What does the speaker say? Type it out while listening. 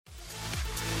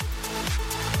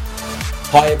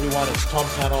Hi everyone, it's Tom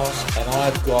Panos and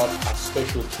I've got a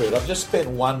special treat. I've just spent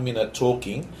 1 minute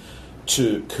talking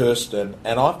to Kirsten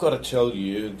and I've got to tell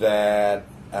you that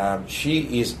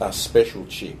she is a special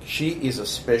chick. She is a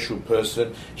special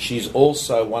person. She's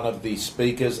also one of the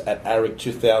speakers at ARIC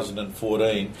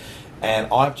 2014 and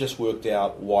I've just worked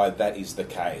out why that is the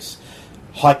case.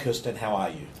 Hi Kirsten, how are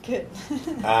you? Good.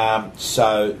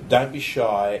 So don't be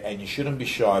shy, and you shouldn't be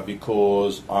shy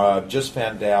because I've just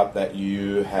found out that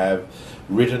you have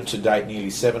written to date nearly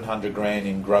 700 grand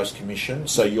in gross commission.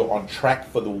 So you're on track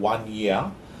for the 1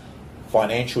 year,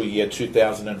 financial year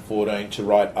 2014, to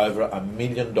write over $1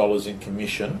 million in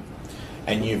commission,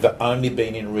 and you've only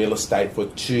been in real estate for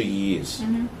 2 years.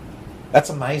 Mm-hmm. That's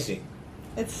amazing.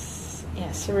 It's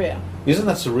surreal. Isn't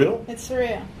that surreal? It's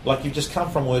surreal. Like you've just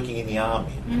come from working in the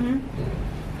army.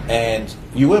 Mm-hmm. And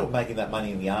you weren't making that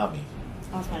money in the army.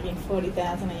 I was making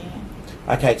 $40,000 a year.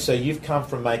 Okay, so you've come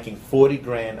from making 40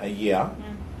 grand a year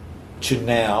to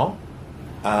now,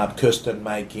 Kirsten,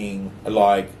 making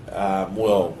like a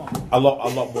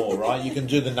lot more, right? You can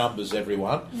do the numbers,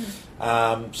 everyone.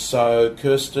 So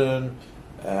Kirsten,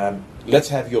 let's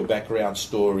have your background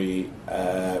story.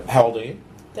 How old are you?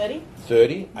 30.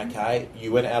 30. Okay.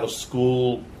 You went out of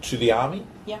school to the army.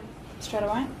 Yeah, straight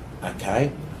away. Okay.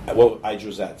 What age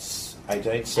was that?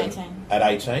 18? 18. At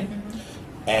 18?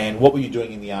 Mm-hmm. And what were you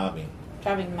doing in the army?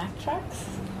 Driving Mack trucks.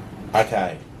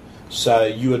 Okay. So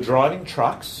you were driving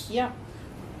trucks Yeah.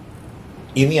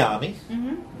 in the army,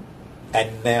 Mm-hmm.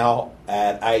 and now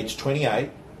at age 28,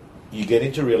 you get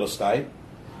into real estate,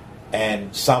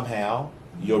 and somehow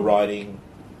you're writing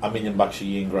 $1 million a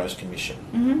year in gross commission.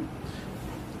 Mm-hmm.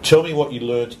 Tell me what you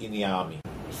learnt in the army.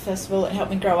 First of all, it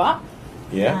helped me grow up.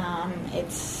 Yeah?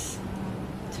 It's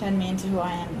turned me into who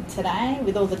I am today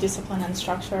with all the discipline and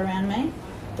structure around me.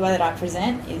 The way that I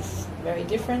present is very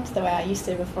different to the way I used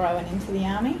to before I went into the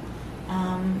army.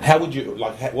 How would you,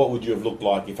 what would you have looked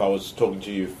like if I was talking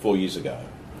to you 4 years ago?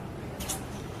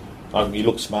 You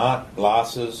look smart,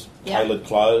 glasses, Yeah. tailored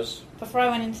clothes. Before I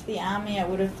went into the army, I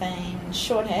would have been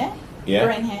short hair, Yeah.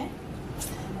 green hair.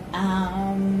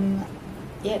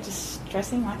 Just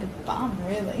dressing like a bum,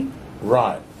 really.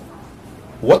 Right.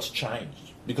 What's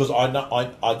changed? Because I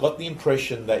got the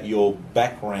impression that your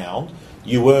background,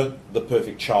 you weren't the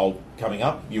perfect child coming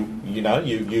up. You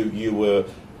were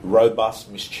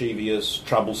robust, mischievous,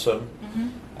 troublesome.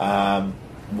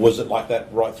 Mm-hmm. Was it like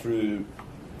that right through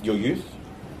your youth?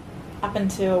 Up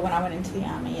until when I went into the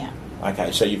army, yeah.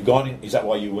 Okay, so you've gone in. Is that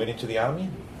why you went into the army?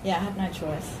 Yeah, I had no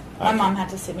choice. My Okay. mum had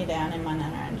to sit me down in my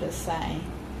nana and just say,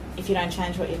 if you don't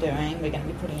change what you're doing, we're going to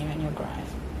be putting you in your grave.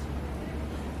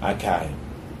 Okay.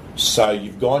 So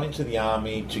you've gone into the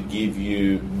army to give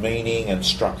you meaning and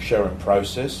structure and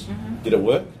process. Mm-hmm. Did it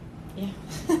work? Yeah.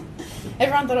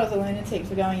 Everyone thought I was a lunatic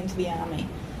for going into the army.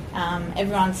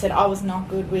 Everyone said I was not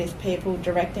good with people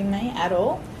directing me at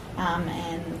all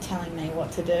and telling me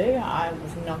what to do. I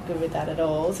was not good with that at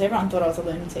all. So everyone thought I was a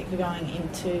lunatic for going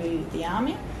into the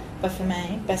army. But for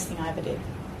me, best thing I ever did.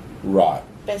 Right.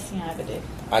 Best thing I ever did.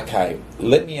 Okay,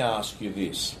 let me ask you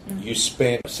this. You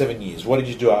spent 7 years. What did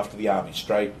you do after the army?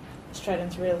 Straight Straight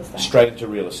into real estate. Straight into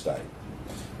real estate.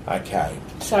 Okay.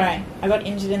 Sorry, I got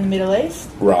injured in the Middle East.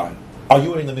 Right. Oh,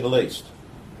 you were in the Middle East?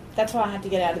 That's why I had to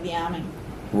get out of the army.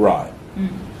 Right.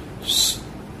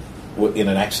 In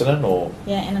an accident or?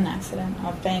 Yeah, in an accident.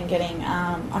 I've been getting...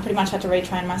 I pretty much had to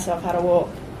retrain myself how to walk.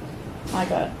 I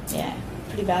got,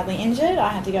 pretty badly injured. I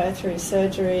had to go through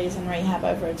surgeries and rehab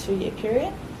over a 2-year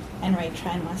period and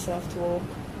retrain myself to walk.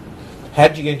 How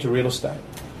did you get into real estate?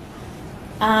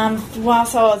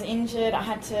 Whilst I was injured, I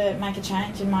had to make a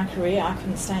change in my career. I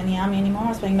couldn't stay in the army anymore. I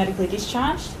was being medically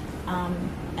discharged,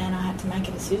 and I had to make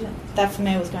a decision. That for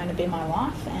me was going to be my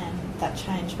life, and that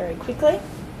changed very quickly.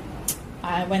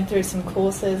 I went through some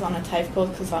courses on a TAFE course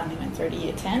because I only went through to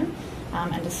year 10,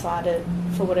 and decided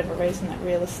for whatever reason that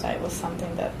real estate was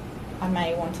something that I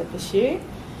may want to pursue.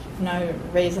 No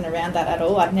reason around that at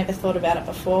all. I'd never thought about it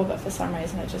before, but for some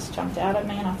reason it just jumped out at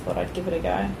me and I thought I'd give it a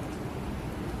go.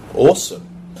 Awesome.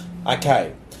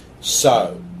 Okay,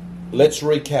 so let's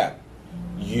recap.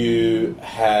 You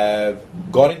have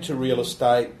got into real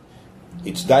estate.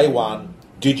 It's day one.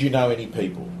 Did you know any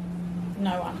people?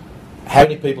 No one. How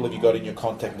many people have you got in your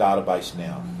contact database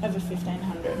now? Over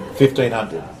 1,500.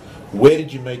 1,500. Where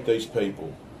did you meet these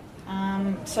people?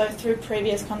 So through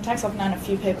previous contacts, I've known a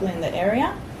few people in the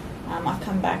area. I've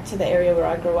come back to the area where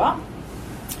I grew up.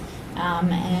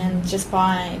 And just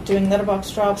by doing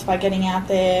letterbox drops, by getting out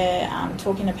there,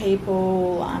 talking to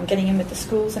people, getting in with the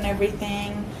schools and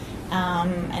everything,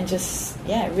 and just,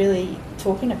 really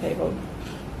talking to people.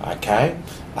 Okay.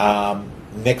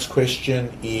 Next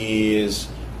question is,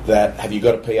 that, have you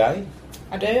got a PA?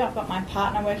 I do. I've got my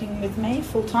partner working with me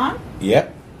full time.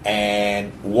 Yep.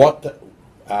 And what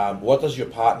does your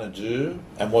partner do,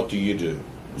 and what do you do?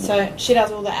 So she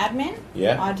does all the admin.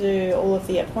 Yeah. I do all of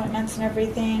the appointments and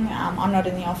everything. I'm not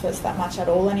in the office that much at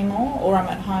all anymore, or I'm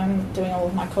at home doing all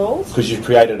of my calls. Because you've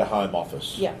created a home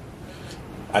office. Yeah.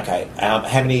 Okay. How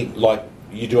many,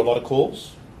 you do a lot of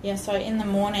calls? Yeah, so in the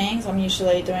mornings I'm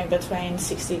usually doing between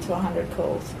 60 to 100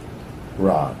 calls.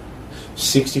 Right.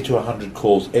 60 to 100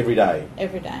 calls every day?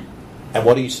 Every day. And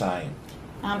what are you saying?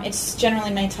 It's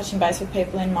generally me touching base with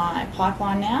people in my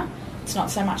pipeline now. It's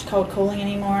not so much cold calling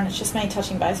anymore, and it's just me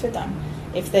touching base with them.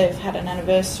 If they've had an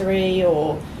anniversary,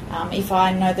 or if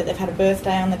I know that they've had a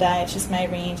birthday on the day, it's just me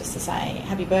ringing just to say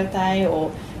happy birthday,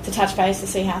 or to touch base to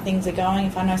see how things are going.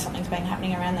 If I know something's been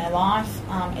happening around their life,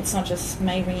 it's not just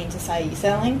me ringing to say you're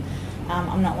selling.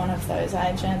 I'm not one of those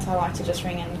agents. I like to just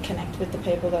ring and connect with the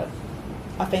people that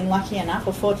I've been lucky enough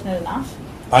or fortunate enough.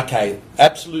 Okay,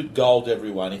 absolute gold,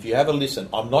 everyone. If you have a listen,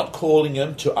 I'm not calling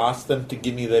them to ask them to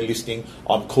give me their listing.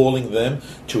 I'm calling them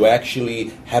to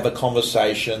actually have a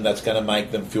conversation that's going to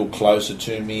make them feel closer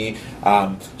to me.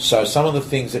 So some of the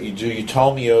things that you do, you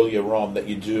told me earlier on that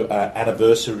you do an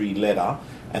anniversary letter,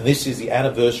 and this is the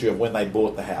anniversary of when they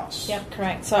bought the house. Yep,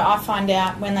 correct. So I find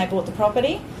out when they bought the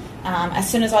property as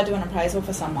soon as I do an appraisal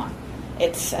for someone.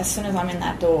 It's as soon as I'm in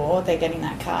that door, they're getting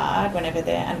that card whenever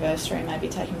their anniversary may be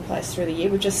taking place through the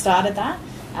year. We've just started that.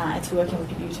 It's working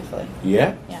beautifully.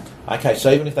 Yeah? Yeah. Okay,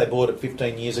 so even if they bought it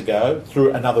 15 years ago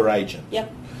through another agent?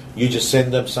 Yep. You just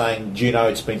send them saying, do you know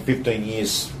it's been 15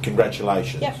 years,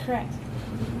 congratulations? Yep, correct.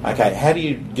 Okay, how do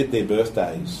you get their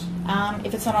birthdays?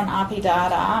 If it's not on RP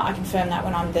data, I confirm that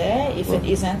when I'm there. If it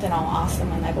isn't, then I'll ask them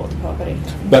when they bought the property.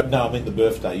 But no, I mean the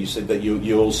birthday. You said that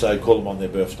you also call them on their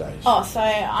birthdays. Oh, so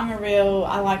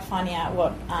I like finding out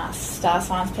what star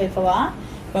signs people are.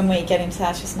 When we get into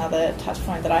that, it's just another touch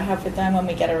point that I have with them. When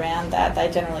we get around that, they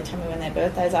generally tell me when their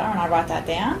birthdays are, and I write that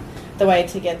down. The way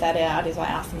to get that out is I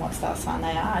ask them what star sign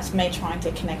they are. It's me trying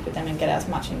to connect with them and get as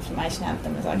much information out of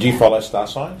them as I can. Do you follow star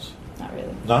signs? Not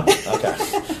really. No? Okay.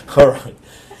 All right.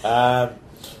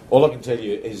 All I can tell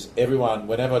you is everyone,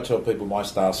 whenever I tell people my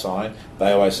star sign,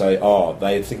 they always say,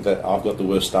 they think that I've got the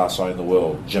worst star sign in the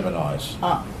world, Geminis.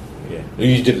 Oh. Yeah.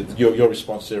 You did your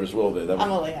response there as well. There. I'm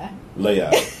a Leo.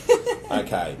 Leo.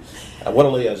 Okay. What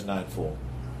are Leos known for?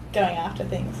 Going after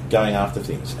things. Going after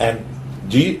things. And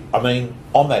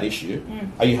on that issue,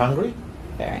 are you hungry?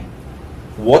 Very.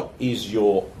 What is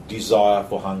your desire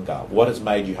for hunger? What has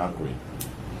made you hungry?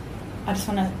 I just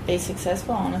want to be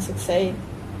successful. I want to succeed.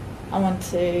 I want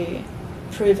to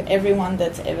prove everyone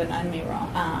that's ever known me wrong.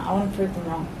 I want to prove them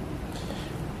wrong.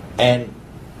 And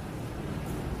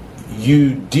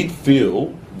you did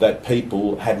feel that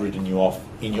people had written you off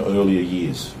in your earlier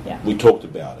years. Yeah. We talked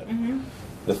about it. Mm-hmm.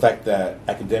 The fact that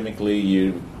academically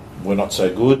you were not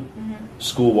so good. Mm-hmm.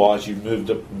 School-wise, you moved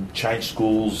up, changed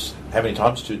schools. How many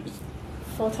times?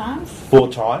 4 times. 4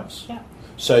 times? Yeah.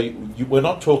 So we're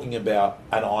not talking about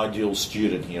an ideal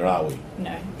student here, are we?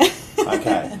 No.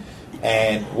 Okay.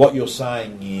 And what you're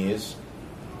saying is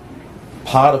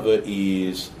part of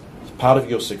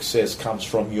your success comes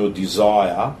from your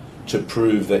desire to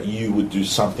prove that you would do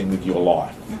something with your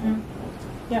life. Mm-hmm.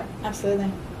 Yep,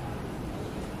 absolutely.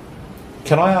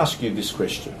 Can I ask you this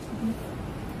question?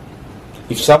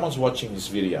 Mm-hmm. If someone's watching this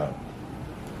video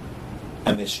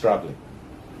and they're struggling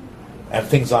and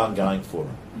things aren't going for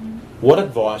them, what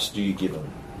advice do you give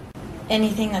them?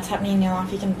 Anything that's happening in your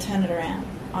life, you can turn it around.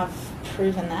 I've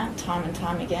proven that time and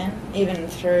time again, even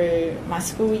through my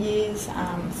school years,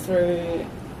 through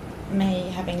me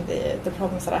having the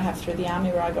problems that I have through the army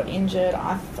where I got injured.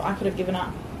 I could have given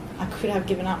up. I could have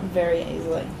given up very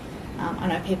easily. I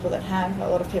know people that have. A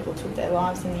lot of people took their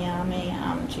lives in the army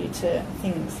due to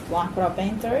things like what I've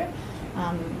been through.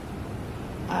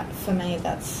 For me,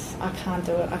 I can't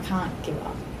do it. I can't give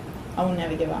up. I will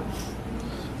never give up.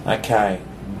 Okay,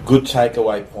 good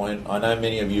takeaway point. I know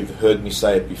many of you have heard me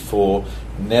say it before.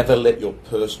 Never let your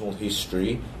personal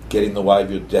history get in the way of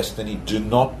your destiny. Do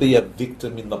not be a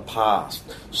victim in the past.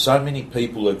 So many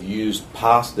people have used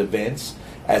past events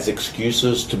as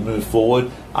excuses to move forward.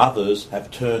 Others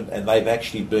have turned and they've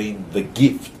actually been the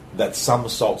gift that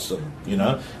somersaults them.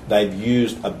 They've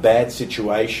used a bad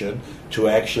situation to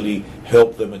actually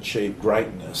help them achieve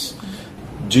greatness.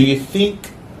 Do you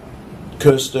think,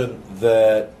 Kirsten,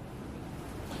 that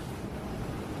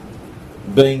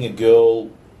being a girl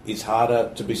is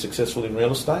harder to be successful in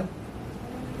real estate?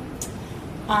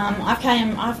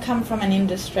 I've come from an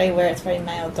industry where it's very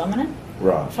male dominant.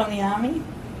 Right. From the army.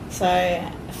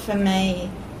 So for me,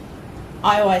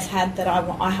 I always had that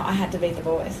I had to beat the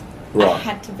boys. Right. I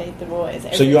had to beat the boys.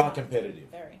 So you are competitive.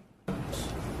 Very.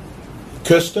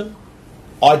 Kirsten,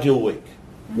 ideal week.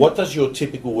 What does your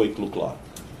typical week look like?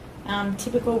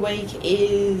 Typical week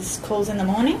is calls in the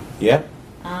morning. Yeah.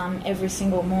 Every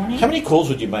single morning. How many calls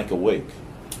would you make a week?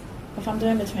 If I'm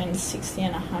doing between 60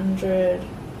 and 100.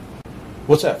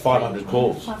 What's that? 500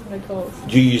 calls. 500 calls.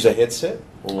 Do you use a headset?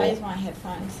 Or I use my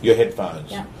headphones. your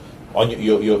headphones? Yeah. On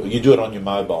you do it on your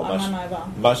mobile. On my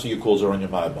mobile. Most of your calls are on your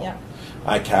mobile. Yeah.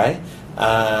 Okay.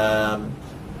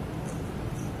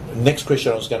 Next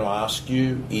question I was going to ask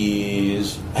you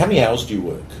is, how many hours do you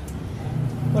work?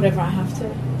 Whatever I have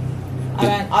to.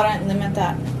 I don't limit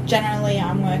that. Generally,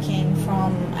 I'm working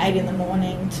from 8 in the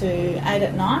morning to 8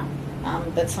 at night,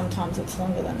 but sometimes it's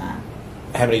longer than that.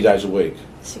 How many days a week?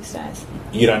 6 days.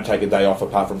 You don't take a day off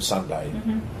apart from Sunday?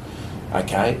 Mm-hmm.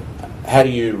 Okay. How do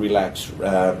you relax?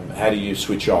 How do you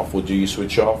switch off? Or do you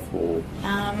switch off? Or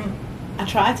I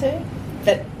try to,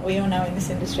 but we all know in this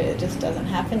industry it just doesn't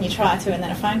happen. You try to, and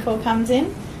then a phone call comes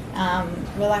in.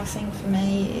 Relaxing for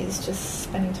me is just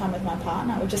spending time with my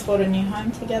partner. We've just bought a new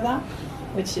home together,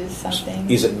 which is something...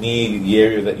 Is it near the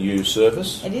area that you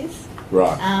service? It is.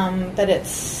 Right. But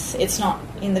it's not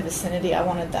in the vicinity. I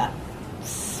wanted that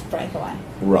breakaway.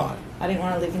 Right. I didn't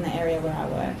want to live in the area where I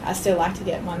work. I still like to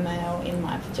get my mail in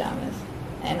my pyjamas.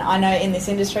 And I know in this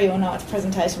industry you all know it's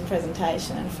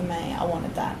presentation, and for me I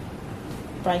wanted that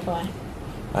breakaway.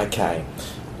 Okay.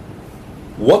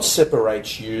 What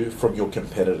separates you from your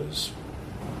competitors?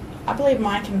 I believe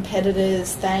my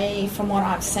competitors, from what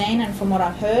I've seen and from what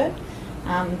I've heard,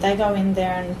 they go in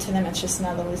there and to them it's just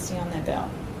another listing on their belt.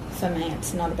 For me,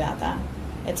 it's not about that.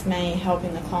 It's me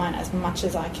helping the client as much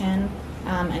as I can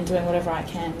and doing whatever I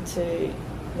can to,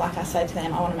 like I say to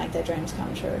them, I want to make their dreams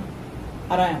come true.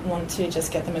 I don't want to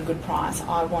just get them a good price.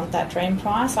 I want that dream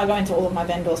price. I go into all of my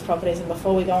vendors' properties and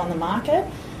before we go on the market,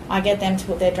 I get them to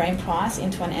put their dream price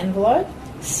into an envelope,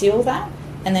 seal that,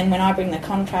 and then when I bring the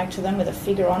contract to them with a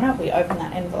figure on it, we open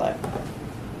that envelope.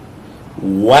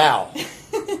 Wow.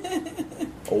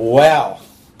 Wow.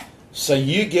 So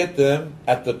you get them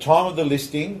at the time of the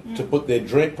listing to put their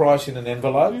dream price in an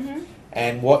envelope,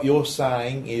 and what you're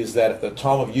saying is that at the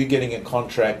time of you getting a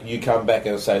contract, you come back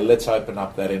and say, let's open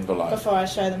up that envelope. Before I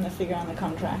show them the figure on the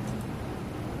contract.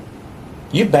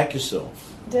 You back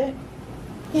yourself. Do.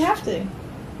 You have to.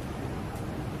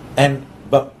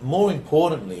 But more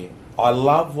importantly, I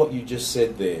love what you just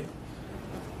said there.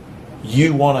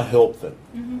 You want to help them.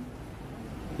 Mm-hmm.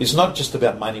 It's not just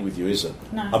about money with you, is it?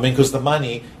 No. I mean, because the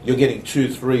money, you're getting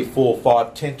 2, 3, 4,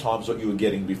 5, 10 times what you were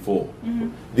getting before. Mm-hmm.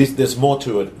 There's more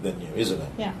to it than you, isn't it?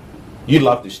 Yeah. You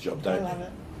love this job, don't you? I love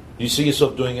it. You see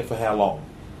yourself doing it for how long?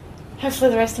 Hopefully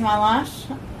the rest of my life.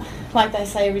 Like they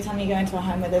say, every time you go into a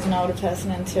home where there's an older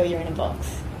person until you're in a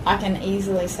box. I can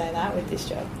easily say that with this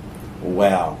job.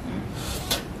 Wow.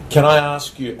 Can I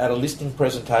ask you, at a listing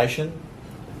presentation,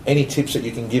 any tips that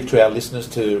you can give to our listeners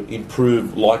to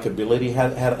improve likability?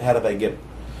 How do they get?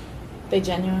 Be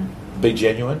genuine. Be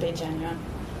genuine? Be genuine.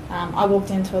 I walked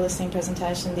into a listing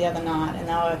presentation the other night and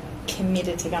they were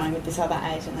committed to going with this other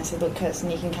agent. They said, look,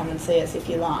 Kirsten, you can come and see us if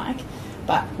you like,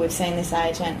 but we've seen this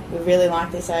agent, we really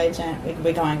like this agent,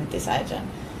 we're going with this agent.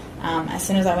 As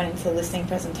soon as I went into the listing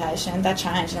presentation, that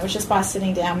changed. And it was just by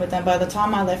sitting down with them. By the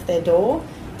time I left their door,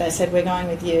 they said, we're going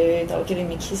with you. They were giving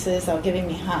me kisses, they were giving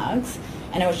me hugs.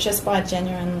 And it was just by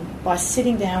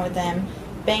sitting down with them,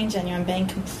 being genuine, being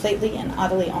completely and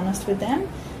utterly honest with them,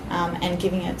 and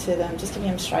giving it to them, just giving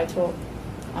them straight talk.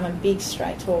 I'm a big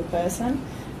straight talk person.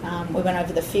 We went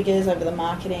over the figures, over the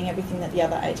marketing, everything that the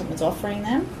other agent was offering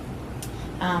them.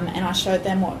 And I showed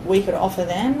them what we could offer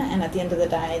them, and at the end of the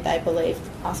day, they believed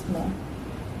us more.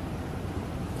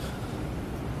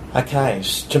 Okay,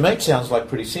 to me it sounds like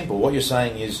pretty simple. What you're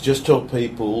saying is just tell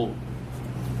people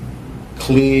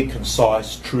clear,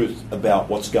 concise truth about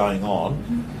what's going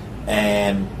on,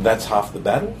 and that's half the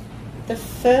battle?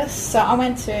 So I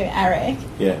went to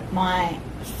AREC, my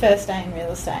first day in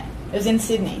real estate. It was in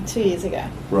Sydney 2 years ago.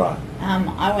 Right.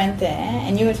 I went there,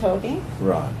 and you were talking.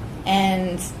 Right.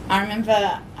 And I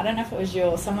remember, I don't know if it was you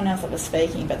or someone else that was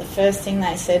speaking, but the first thing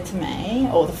they said to me,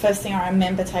 or the first thing I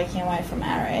remember taking away from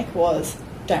AREC was,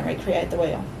 don't recreate the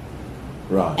wheel.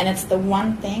 Right. And it's the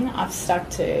one thing I've stuck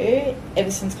to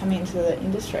ever since coming into the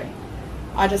industry.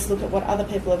 I just look at what other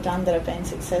people have done that have been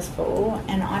successful,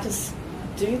 and I just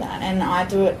do that, and I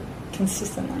do it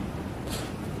consistently.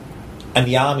 And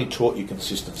the army taught you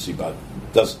consistency, but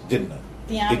didn't it?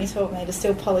 The army taught me to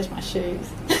still polish my shoes.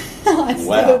 I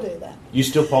still do that. You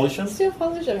still polish them? Still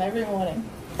polish them every morning.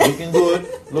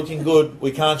 Looking good.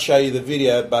 We can't show you the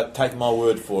video, but take my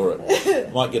word for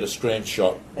it. Might get a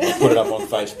screenshot. Put it up on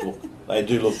Facebook. They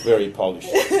do look very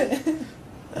polished, and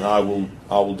I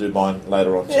will do mine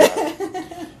later on today.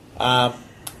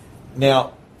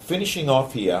 Now, finishing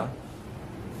off here,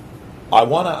 I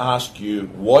want to ask you,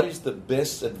 what is the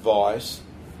best advice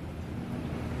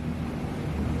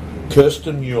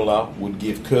Kirsten Mueller would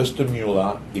give Kirsten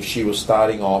Mueller if she was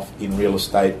starting off in real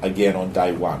estate again on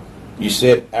day one? You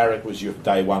said AREC was your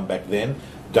day one back then.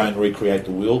 Don't recreate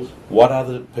the wheel. What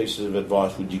other pieces of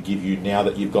advice would you give you now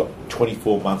that you've got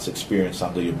 24 months experience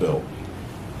under your belt?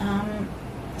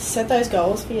 Set those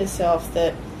goals for yourself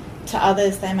that to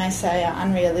others they may say are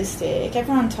unrealistic.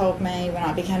 Everyone told me when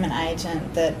I became an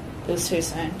agent that it was too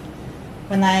soon.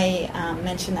 When they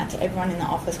mentioned that to everyone in the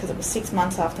office, because it was 6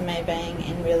 months after me being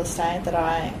in real estate that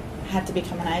I had to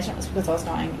become an agent, was because I was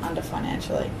going under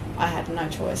financially. I had no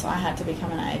choice. I had to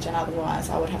become an agent, otherwise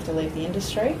I would have to leave the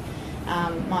industry.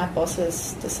 My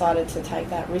bosses decided to take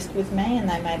that risk with me and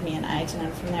they made me an agent,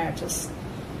 and from there it just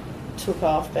took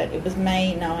off. But it was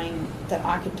me knowing that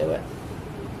I could do it.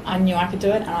 I knew I could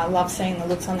do it, and I love seeing the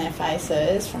looks on their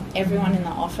faces from everyone in the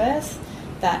office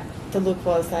that the look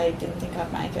was they didn't think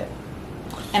I'd make it.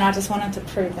 And I just wanted to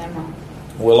prove them wrong.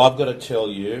 Well, I've got to tell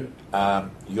you,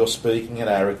 you're speaking at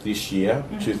AREC this year,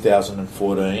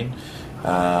 2014,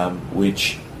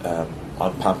 which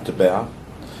I'm pumped about.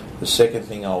 The second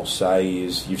thing I'll say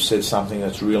is you've said something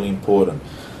that's really important.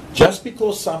 Just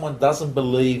because someone doesn't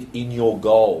believe in your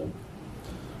goal,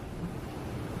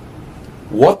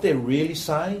 what they're really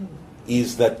saying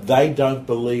is that they don't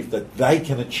believe that they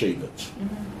can achieve it.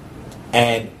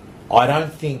 And I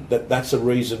don't think that that's a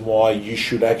reason why you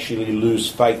should actually lose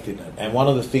faith in it. And one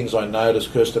of the things I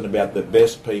noticed, Kirsten, about the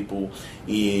best people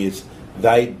is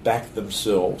they back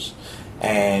themselves.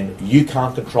 And you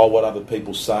can't control what other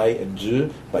people say and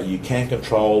do, but you can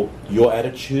control your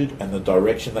attitude and the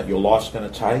direction that your life's going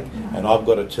to take. And I've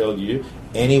got to tell you,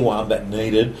 anyone that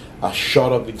needed a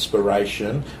shot of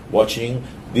inspiration watching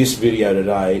this video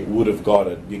today would have got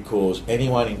it, because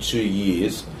anyone in 2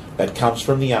 years that comes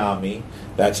from the army,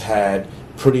 that's had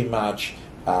pretty much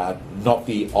not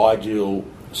the ideal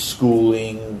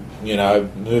schooling,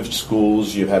 moved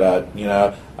schools, you've had a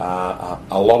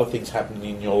lot of things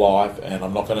happening in your life, and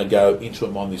I'm not going to go into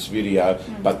them on this video,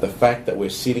 but the fact that we're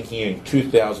sitting here in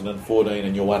 2014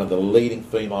 and you're one of the leading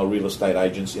female real estate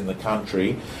agents in the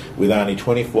country with only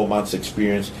 24 months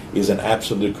experience is an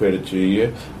absolute credit to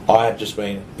you. I have just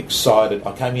been excited.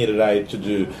 I came here today to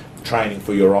do training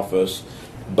for your office,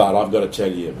 but I've got to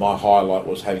tell you, my highlight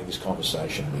was having this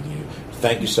conversation with you.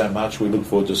 Thank you so much. We look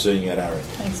forward to seeing you at AREC.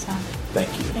 Thanks, Tom. Thank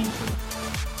you. Thank you.